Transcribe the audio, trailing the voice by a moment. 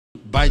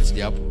Bite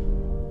the apple.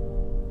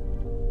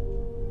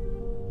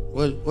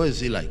 What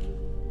is it like?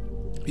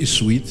 It's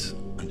sweet.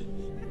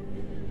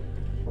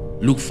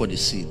 Look for the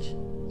seed.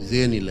 Is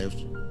there any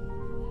left?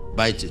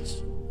 Bite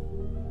it.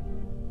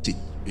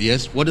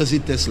 Yes. What does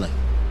it taste like?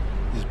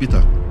 It's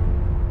bitter.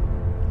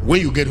 When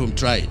you get home,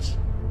 try it.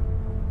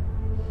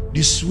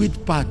 The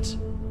sweet part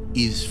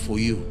is for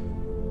you.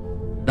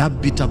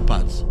 That bitter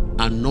part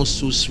and not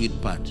so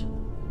sweet part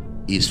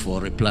is for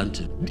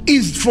replanting.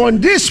 It's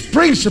from this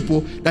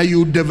principle that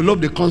you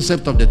develop the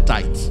concept of the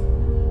tithe.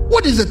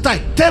 What is the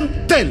tithe?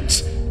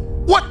 10th.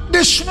 What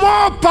the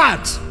small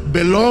part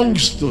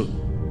belongs to,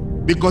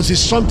 because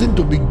it's something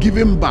to be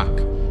given back,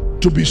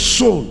 to be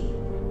sown.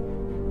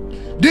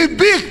 The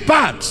big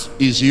part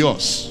is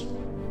yours.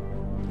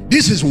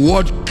 This is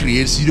what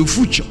creates the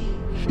future.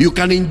 You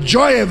can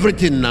enjoy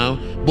everything now,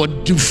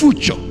 but the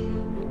future,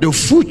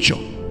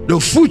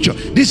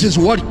 this is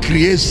what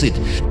creates it.